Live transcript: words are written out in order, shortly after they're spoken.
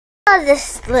Hello,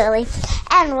 this is Lily,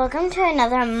 and welcome to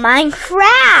another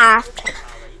Minecraft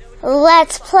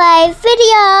Let's Play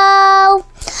video.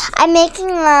 I'm making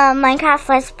a Minecraft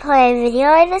Let's Play video,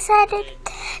 I decided,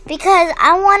 because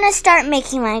I want to start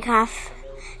making Minecraft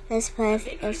Let's Play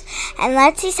videos. And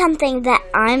let's see something that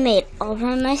I made all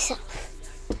by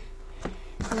myself.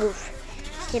 Move.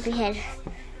 Skippy head.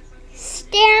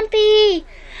 Stampede!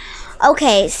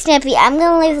 Okay, Stampede, I'm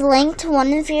going to leave a link to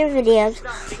one of your videos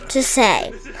to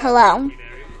say hello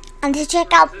and to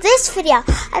check out this video.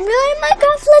 I'm doing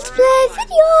Minecraft Let's Play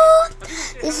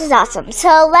video. This is awesome.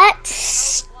 So let's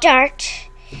start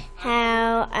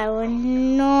how I would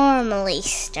normally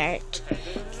start.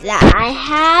 That I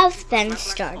have been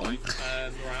starting.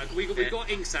 We've got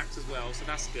ink sacks as well, so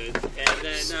that's good. And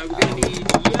then we're going to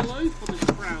need yellow for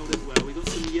the crowd as well. We've got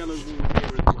some yellow wool here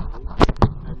as well.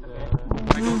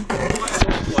 And I got quite a lot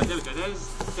of white. There we go.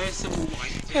 There's some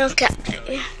white.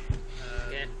 Okay.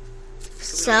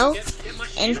 So,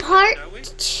 in part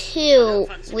 2,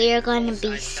 we are going to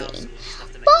be seeing